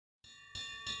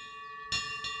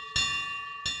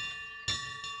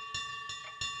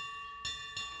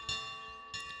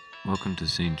Welcome to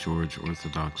St. George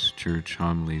Orthodox Church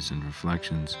Homilies and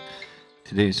Reflections.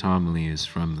 Today's homily is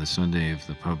from the Sunday of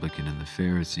the Publican and the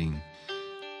Pharisee,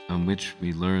 on which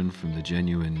we learn from the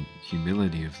genuine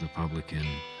humility of the publican,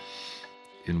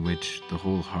 in which the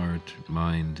whole heart,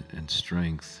 mind, and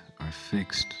strength are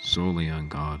fixed solely on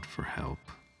God for help.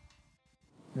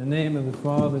 In the name of the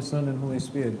Father, Son, and Holy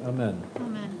Spirit. Amen.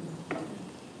 Amen.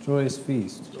 Joyous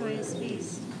feast. Joyous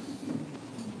feast.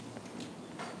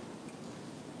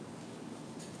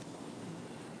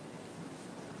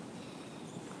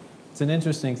 It's an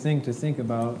interesting thing to think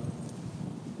about.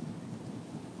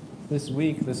 This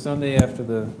week, the Sunday after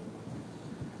the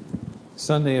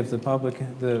Sunday of the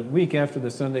Publican, the week after the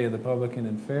Sunday of the Publican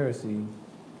and Pharisee,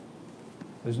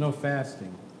 there's no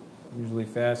fasting. We usually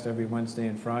fast every Wednesday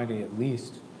and Friday at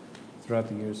least throughout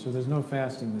the year, so there's no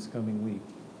fasting this coming week.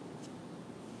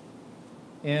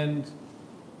 And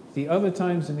the other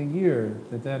times in the year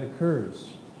that occurs,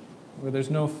 where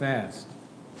there's no fast,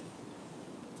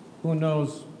 who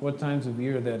knows what times of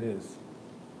year that is?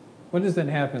 When does that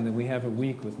happen that we have a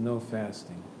week with no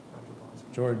fasting?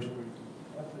 George?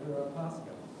 After Pascha.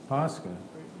 Pascha.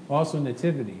 Also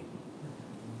Nativity.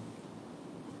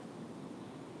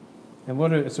 And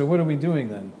what are we doing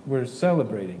then? We're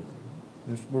celebrating.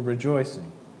 We're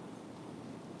rejoicing.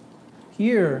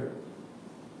 Here,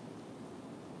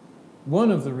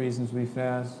 one of the reasons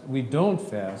we don't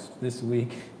fast this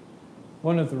week,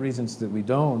 one of the reasons that we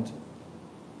don't,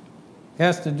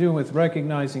 has to do with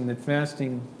recognizing that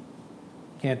fasting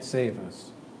can't save us.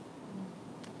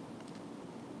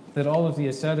 That all of the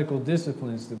ascetical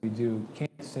disciplines that we do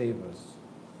can't save us.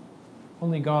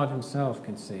 Only God Himself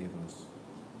can save us.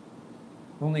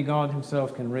 Only God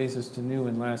Himself can raise us to new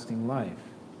and lasting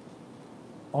life.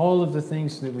 All of the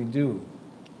things that we do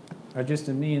are just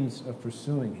a means of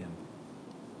pursuing Him.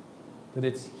 That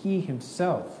it's He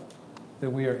Himself that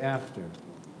we are after.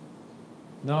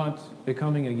 Not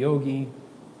becoming a yogi,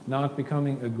 not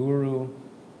becoming a guru,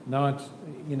 not,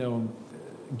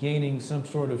 gaining some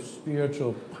sort of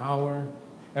spiritual power.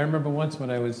 I remember once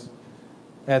when I was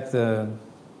at the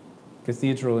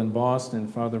cathedral in Boston,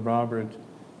 Father Robert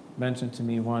mentioned to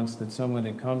me once that someone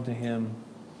had come to him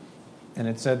and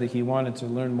had said that he wanted to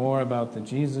learn more about the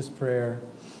Jesus prayer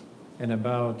and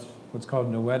about what's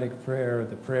called noetic prayer,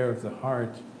 the prayer of the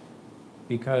heart,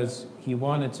 because he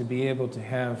wanted to be able to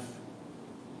have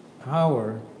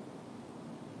power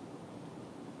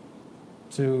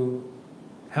to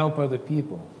help other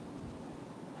people.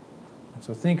 And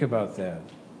so think about that.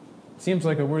 Seems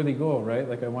like a worthy goal, right?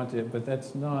 Like I want to, but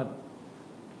that's not,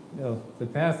 the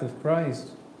path of Christ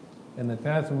and the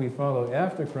path that we follow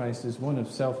after Christ is one of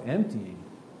self-emptying,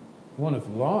 one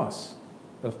of loss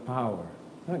of power,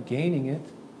 not gaining it,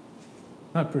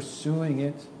 not pursuing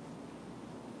it.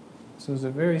 So it's a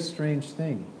very strange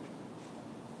thing.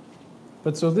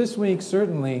 But so this week,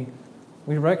 certainly,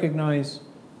 we recognize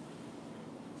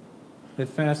that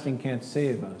fasting can't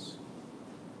save us.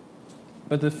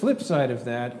 But the flip side of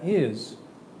that is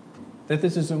that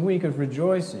this is a week of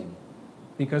rejoicing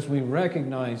because we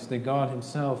recognize that God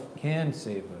Himself can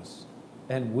save us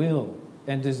and will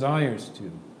and desires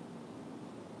to.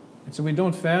 And so we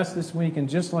don't fast this week, and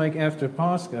just like after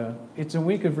Pascha, it's a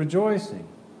week of rejoicing,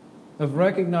 of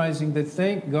recognizing that,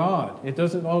 thank God, it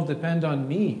doesn't all depend on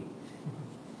me,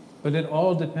 but it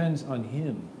all depends on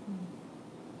Him.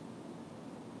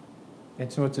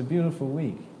 And so it's a beautiful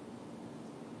week.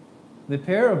 The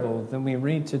parable that we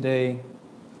read today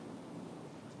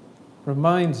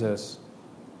reminds us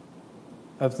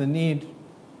of the need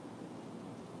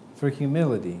for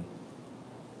humility.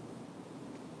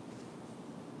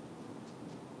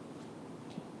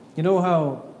 You know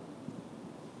how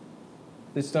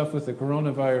this stuff with the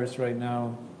coronavirus right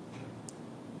now,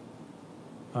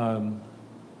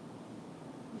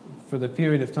 for the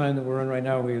period of time that we're in right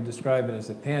now, we would describe it as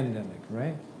a pandemic,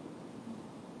 right?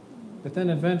 But then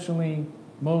eventually,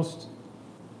 most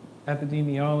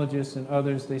epidemiologists and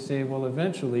others, they say, well,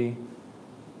 eventually,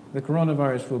 the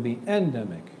coronavirus will be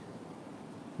endemic.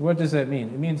 What does that mean?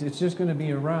 It means it's just going to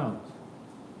be around.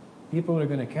 People are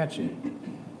going to catch it.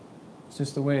 It's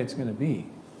just the way it's going to be.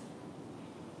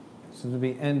 So it'll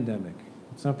be endemic.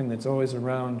 It's something that's always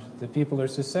around that people are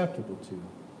susceptible to.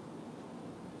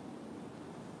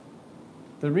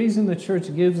 The reason the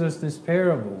church gives us this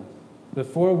parable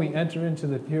before we enter into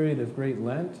the period of Great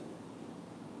Lent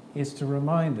is to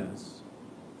remind us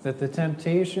that the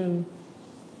temptation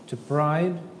to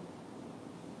pride,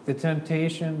 the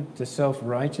temptation to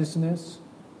self-righteousness,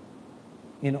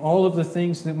 in all of the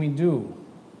things that we do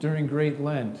during Great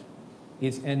Lent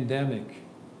is endemic.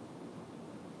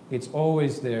 It's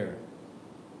always there.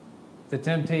 the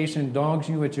temptation dogs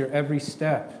you at your every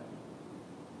step.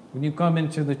 When you come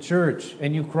into the church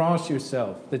and you cross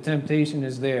yourself, the temptation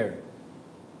is there.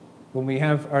 When we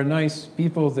have our nice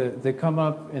people that come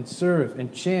up and serve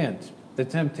and chant, the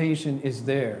temptation is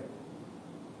there.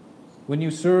 When you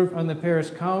serve on the parish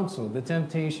council, the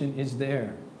temptation is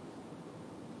there.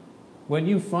 When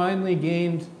you finally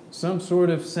gained some sort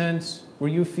of sense where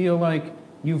you feel like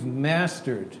you've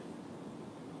mastered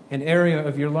an area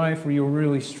of your life where you're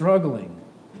really struggling,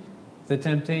 the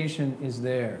temptation is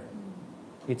there.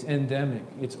 It's endemic.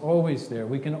 It's always there.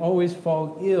 We can always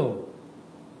fall ill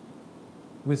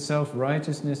with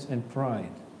self-righteousness and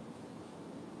pride.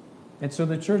 And so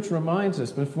the church reminds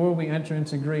us before we enter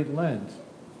into Great Lent,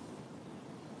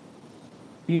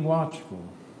 be watchful,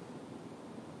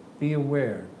 be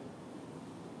aware,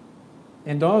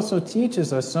 and also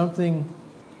teaches us something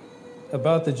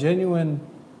about the genuine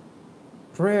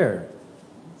prayer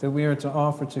that we are to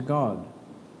offer to God.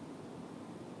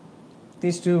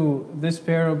 This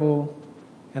parable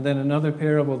and then another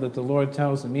parable that the Lord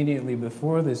tells immediately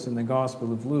before this in the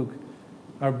Gospel of Luke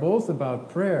are both about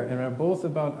prayer and are both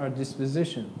about our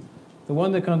disposition. The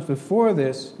one that comes before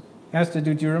this has to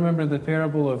do you remember the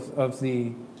parable of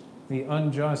the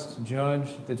unjust judge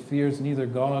that fears neither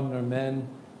God nor men?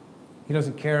 He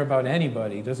doesn't care about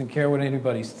anybody. He doesn't care what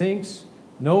anybody thinks.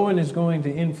 No one is going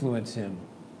to influence him.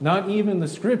 Not even the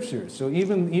scriptures. So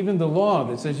even the law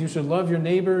that says you should love your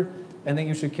neighbor and that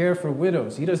you should care for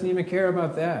widows. He doesn't even care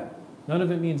about that. None of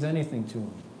it means anything to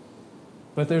him.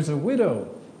 But there's a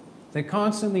widow that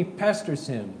constantly pesters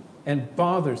him and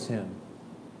bothers him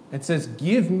and says,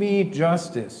 "Give me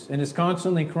justice," and is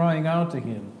constantly crying out to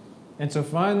him. And so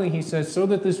finally he says, "So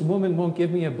that this woman won't give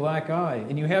me a black eye."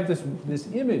 And you have this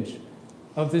image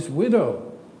of this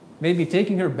widow maybe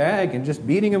taking her bag and just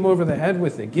beating him over the head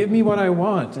with it. "Give me what I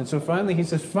want." And so finally he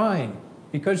says, "Fine,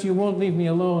 because you won't leave me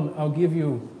alone, I'll give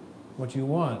you what you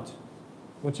want,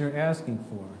 what you're asking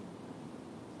for."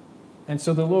 And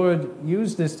so the Lord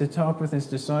used this to talk with his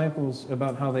disciples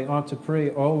about how they ought to pray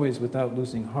always without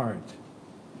losing heart.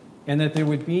 And that there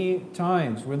would be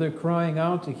times where they're crying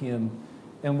out to him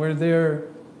and where they're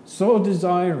so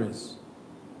desirous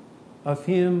of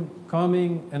him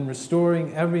coming and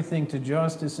restoring everything to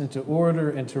justice and to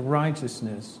order and to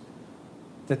righteousness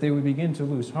that they would begin to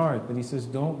lose heart. But he says,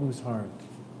 don't lose heart.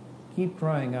 Keep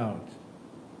crying out.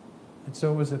 And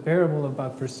so it was a parable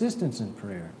about persistence in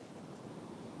prayer.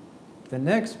 The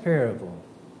next parable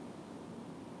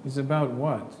is about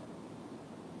what?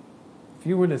 If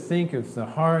you were to think of the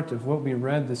heart of what we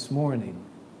read this morning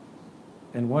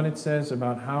and what it says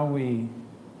about how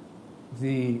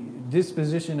the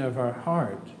disposition of our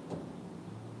heart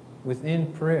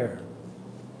within prayer,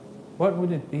 what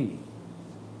would it be?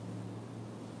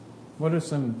 What are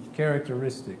some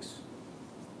characteristics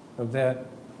of that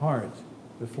heart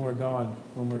before God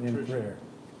when we're in prayer?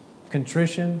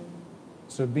 Contrition,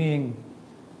 so being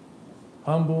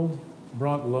humbled,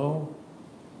 brought low.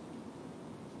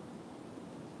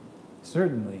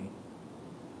 Certainly.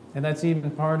 And that's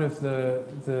even part of the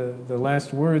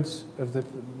last words of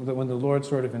when the Lord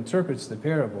sort of interprets the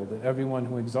parable, that everyone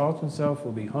who exalts himself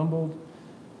will be humbled,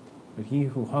 but he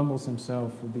who humbles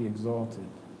himself will be exalted.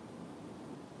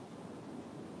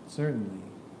 Certainly.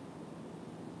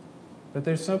 But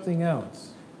there's something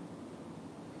else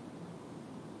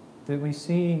that we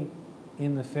see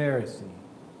in the Pharisee.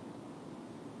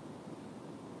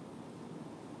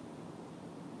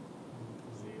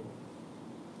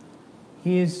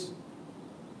 He is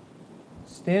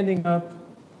standing up,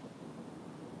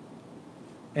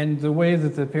 and the way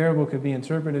that the parable could be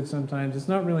interpreted sometimes, it's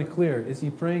not really clear. Is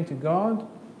he praying to God,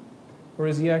 or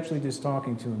is he actually just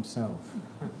talking to himself?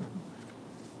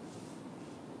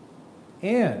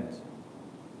 And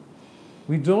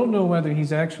we don't know whether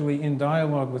he's actually in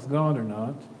dialogue with God or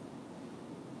not.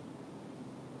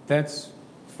 That's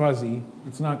fuzzy.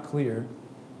 It's not clear.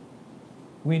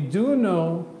 We do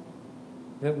know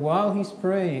that while he's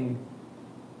praying,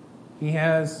 he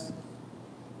has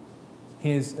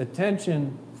his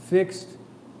attention fixed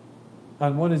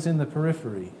on what is in the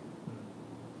periphery.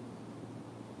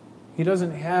 He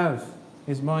doesn't have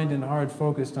his mind and heart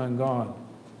focused on God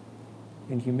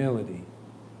in humility.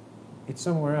 It's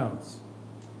somewhere else.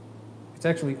 It's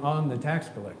actually on the tax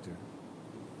collector.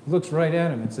 He looks right at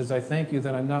him and says, "I thank you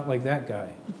that I'm not like that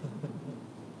guy."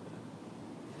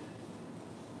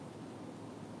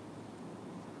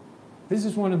 This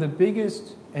is one of the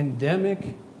biggest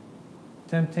endemic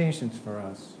temptations for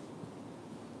us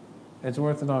as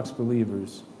Orthodox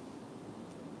believers.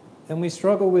 And we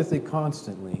struggle with it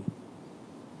constantly.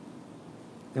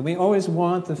 And we always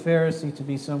want the Pharisee to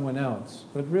be someone else,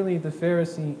 but really the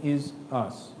Pharisee is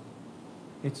us.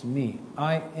 It's me.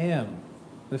 I am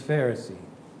the Pharisee.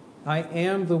 I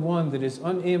am the one that is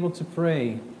unable to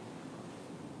pray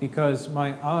because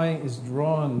my eye is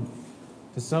drawn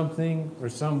to something or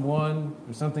someone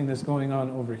or something that's going on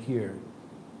over here.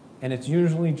 And it's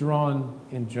usually drawn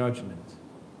in judgment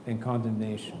and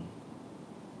condemnation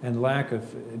and lack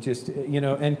of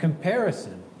and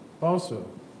comparison also.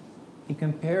 He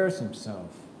compares himself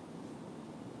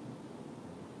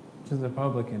to the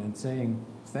publican and saying,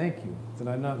 thank you that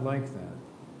I'm not like that.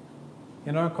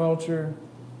 In our culture,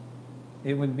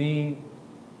 it would be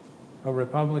a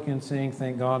Republican saying,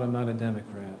 thank God I'm not a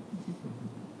Democrat.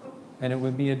 And it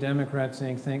would be a Democrat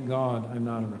saying, thank God I'm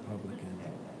not a Republican.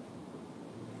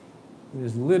 It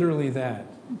is literally that.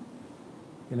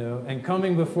 And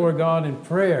coming before God in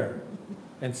prayer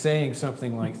and saying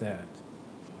something like that.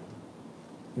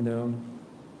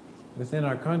 Within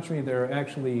our country, there are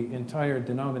actually entire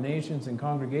denominations and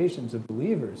congregations of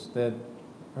believers that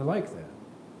are like that.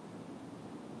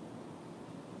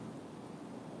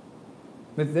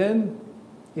 But then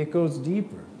it goes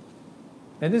deeper.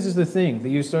 And this is the thing that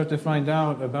you start to find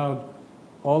out about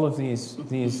all of these.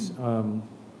 You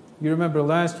remember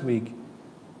last week,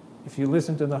 if you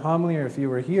listened to the homily or if you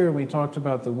were here, we talked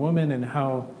about the woman and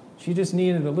how she just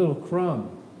needed a little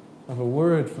crumb of a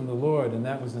word from the Lord, and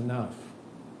that was enough.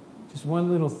 Just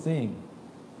one little thing.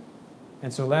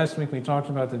 And so last week we talked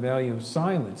about the value of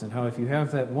silence and how if you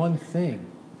have that one thing,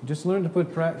 just learn to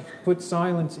put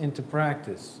silence into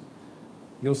practice.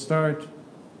 You'll start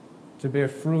to bear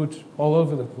fruit all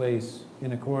over the place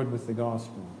in accord with the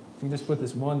gospel. If you just put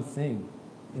this one thing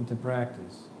into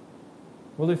practice.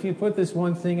 Well, if you put this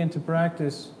one thing into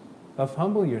practice of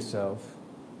humble yourself,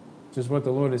 which is what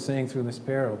the Lord is saying through this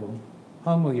parable,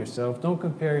 humble yourself. Don't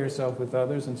compare yourself with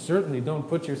others, and certainly don't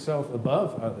put yourself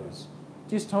above others.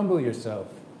 Just humble yourself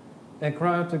and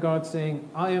cry out to God saying,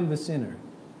 I am the sinner.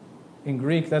 In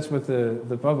Greek, that's what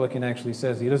the publican actually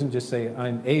says. He doesn't just say,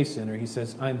 I'm a sinner. He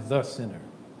says, I'm the sinner.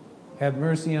 Have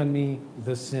mercy on me,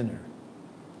 the sinner.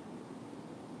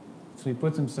 So he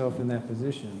puts himself in that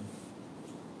position.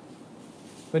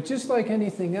 But just like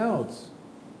anything else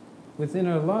within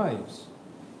our lives,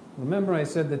 remember I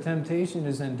said the temptation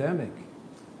is endemic.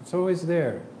 It's always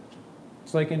there.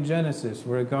 It's like in Genesis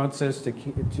where God says to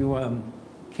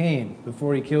Cain,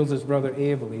 before he kills his brother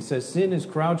Abel, he says, sin is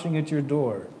crouching at your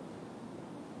door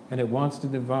and it wants to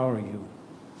devour you.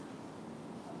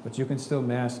 But you can still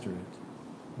master it.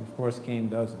 And of course, Cain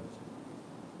doesn't.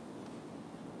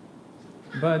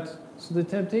 So the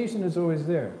temptation is always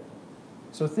there.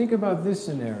 So think about this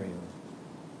scenario.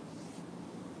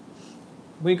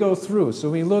 We go through, so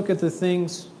we look at the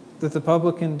things that the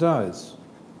publican does.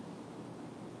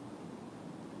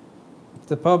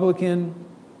 The publican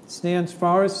stands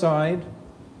far aside,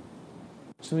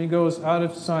 so he goes out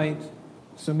of sight.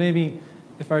 So maybe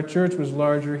if our church was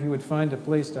larger, he would find a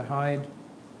place to hide.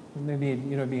 Maybe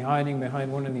be hiding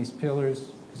behind one of these pillars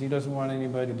because he doesn't want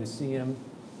anybody to see him.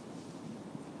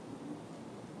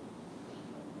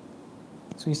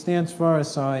 So he stands far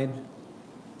aside.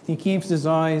 He keeps his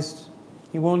eyes.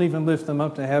 He won't even lift them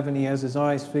up to heaven. He has his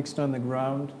eyes fixed on the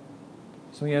ground.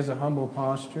 So he has a humble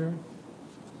posture.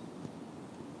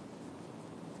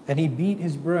 And he beat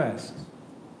his breast,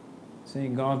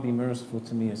 saying, God be merciful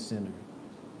to me, a sinner.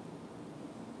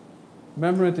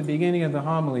 Remember at the beginning of the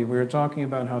homily, we were talking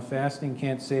about how fasting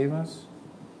can't save us?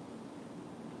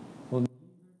 Well, neither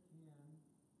can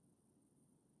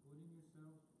putting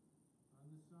yourself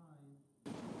on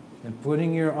the side and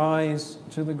putting your eyes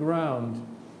to the ground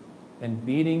and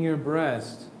beating your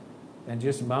breast and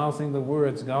just mouthing the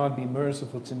words, God be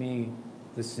merciful to me,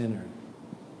 the sinner.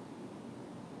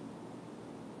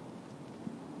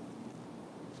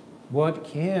 What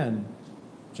can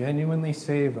genuinely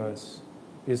save us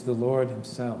is the Lord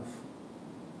himself.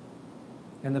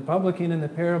 And the publican in the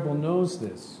parable knows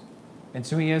this. And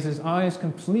so he has his eyes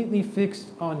completely fixed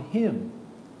on him.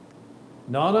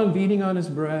 Not on beating on his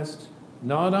breast,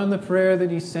 not on the prayer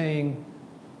that he's saying,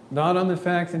 not on the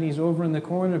fact that he's over in the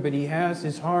corner, but he has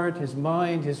his heart, his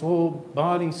mind, his whole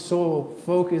body, soul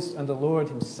focused on the Lord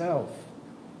himself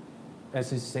as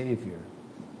his Savior.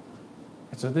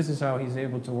 And so this is how he's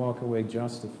able to walk away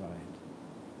justified.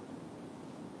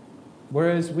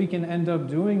 Whereas we can end up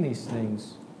doing these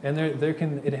things, and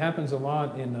it happens a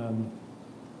lot in,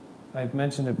 I've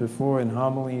mentioned it before in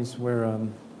homilies where,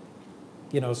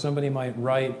 somebody might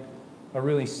write a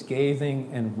really scathing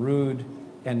and rude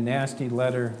and nasty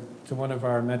letter to one of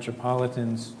our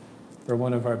metropolitans or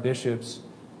one of our bishops,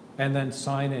 and then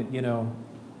sign it,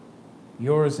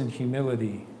 yours in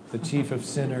humility, the chief of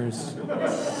sinners,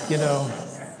 you know,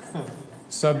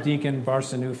 subdeacon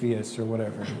Barsanuphius or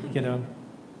whatever, you know.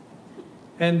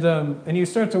 And you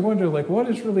start to wonder, like, what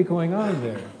is really going on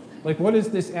there? Like, what is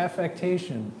this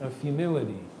affectation of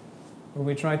humility where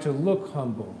we try to look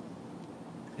humble,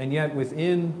 and yet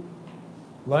within,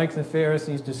 like the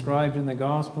Pharisees described in the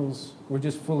Gospels, we're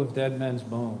just full of dead men's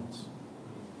bones.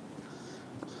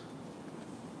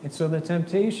 And so the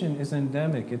temptation is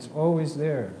endemic. It's always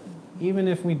there. Even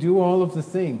if we do all of the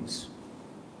things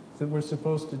that we're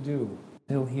supposed to do,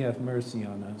 till he have mercy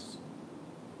on us.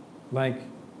 Like,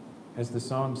 as the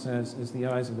psalm says, as the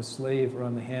eyes of a slave are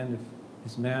on the hand of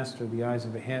his master, the eyes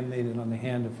of a handmaiden on the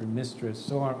hand of her mistress,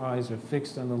 so our eyes are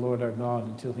fixed on the Lord our God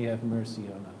until he have mercy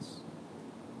on us,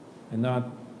 and not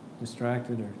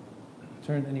distracted or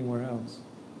turned anywhere else.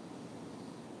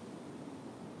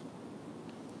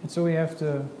 And so we have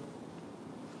to,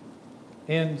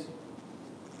 and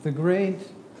the great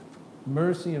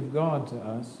mercy of God to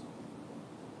us,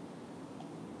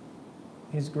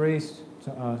 his grace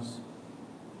to us,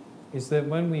 is that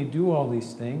when we do all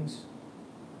these things,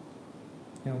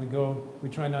 we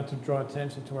try not to draw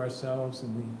attention to ourselves,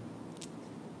 and we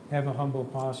have a humble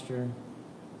posture,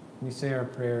 we say our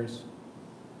prayers.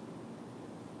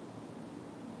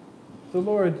 The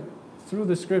Lord, through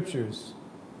the Scriptures,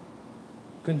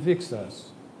 convicts us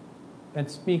and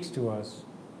speaks to us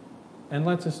and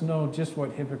lets us know just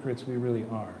what hypocrites we really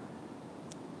are.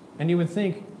 And you would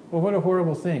think, well, what a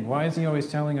horrible thing. Why is he always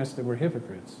telling us that we're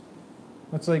hypocrites?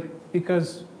 It's like,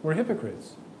 because we're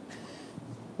hypocrites.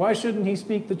 Why shouldn't he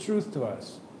speak the truth to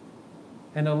us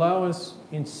and allow us,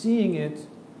 in seeing it,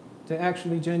 to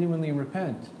actually genuinely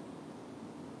repent?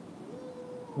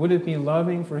 Would it be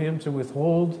loving for him to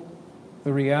withhold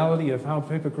the reality of how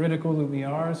hypocritical that we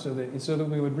are so that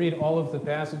we would read all of the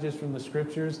passages from the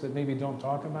Scriptures that maybe don't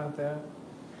talk about that?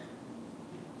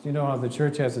 You know how the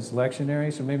church has its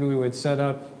lectionary, so maybe we would set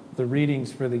up the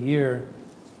readings for the year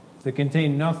that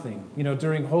contain nothing. You know,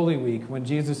 during Holy Week, when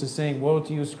Jesus is saying, "Woe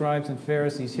to you, scribes and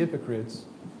Pharisees, hypocrites."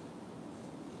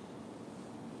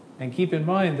 And keep in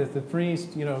mind that the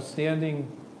priest, standing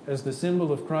as the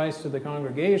symbol of Christ to the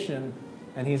congregation,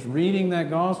 and he's reading that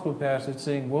gospel passage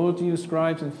saying, "Woe to you,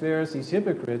 scribes and Pharisees,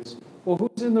 hypocrites." Well,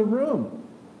 who's in the room?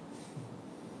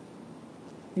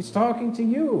 He's talking to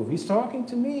you. He's talking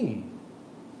to me.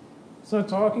 He's not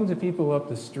talking to people up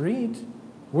the street.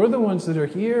 We're the ones that are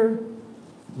here.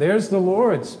 There's the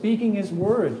Lord speaking his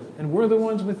word, and we're the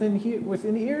ones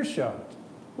within earshot.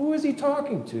 Who is he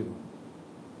talking to?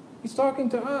 He's talking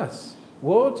to us.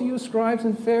 "Woe to you, scribes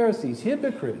and Pharisees,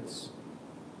 hypocrites.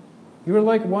 You are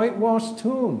like whitewashed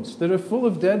tombs that are full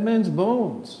of dead men's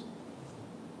bones."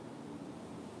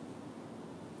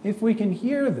 If we can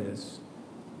hear this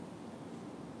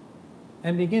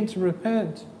and begin to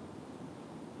repent,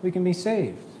 we can be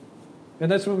saved.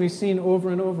 And that's what we've seen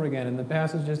over and over again in the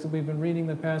passages that we've been reading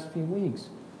the past few weeks.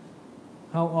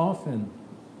 How often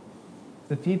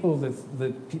the people that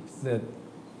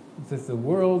the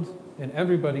world and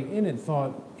everybody in it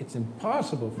thought it's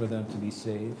impossible for them to be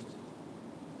saved,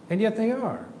 and yet they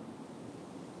are.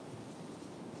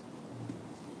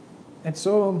 And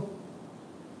so,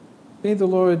 may the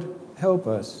Lord help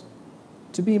us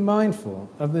to be mindful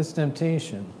of this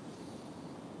temptation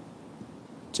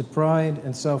to pride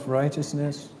and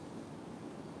self-righteousness.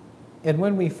 And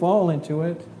when we fall into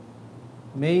it,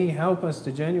 may He help us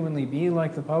to genuinely be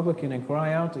like the publican and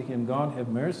cry out to Him, "God, have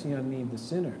mercy on me, the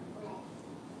sinner."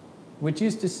 Which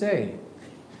is to say,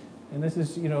 and this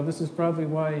is probably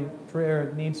why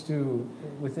prayer needs to,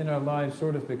 within our lives,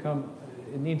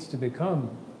 needs to become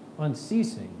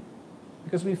unceasing.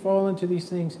 Because we fall into these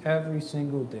things every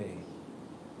single day.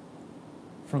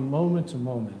 From moment to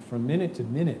moment, from minute to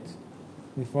minute,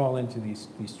 we fall into these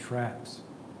traps.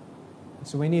 And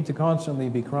so we need to constantly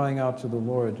be crying out to the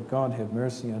Lord, "God, have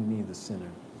mercy on me, the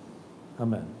sinner."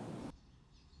 Amen.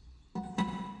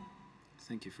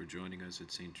 Thank you for joining us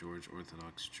at St. George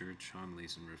Orthodox Church,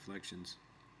 Homilies and Reflections.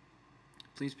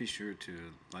 Please be sure to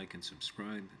like and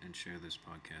subscribe and share this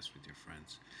podcast with your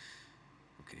friends.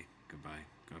 Okay, goodbye.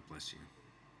 God bless you.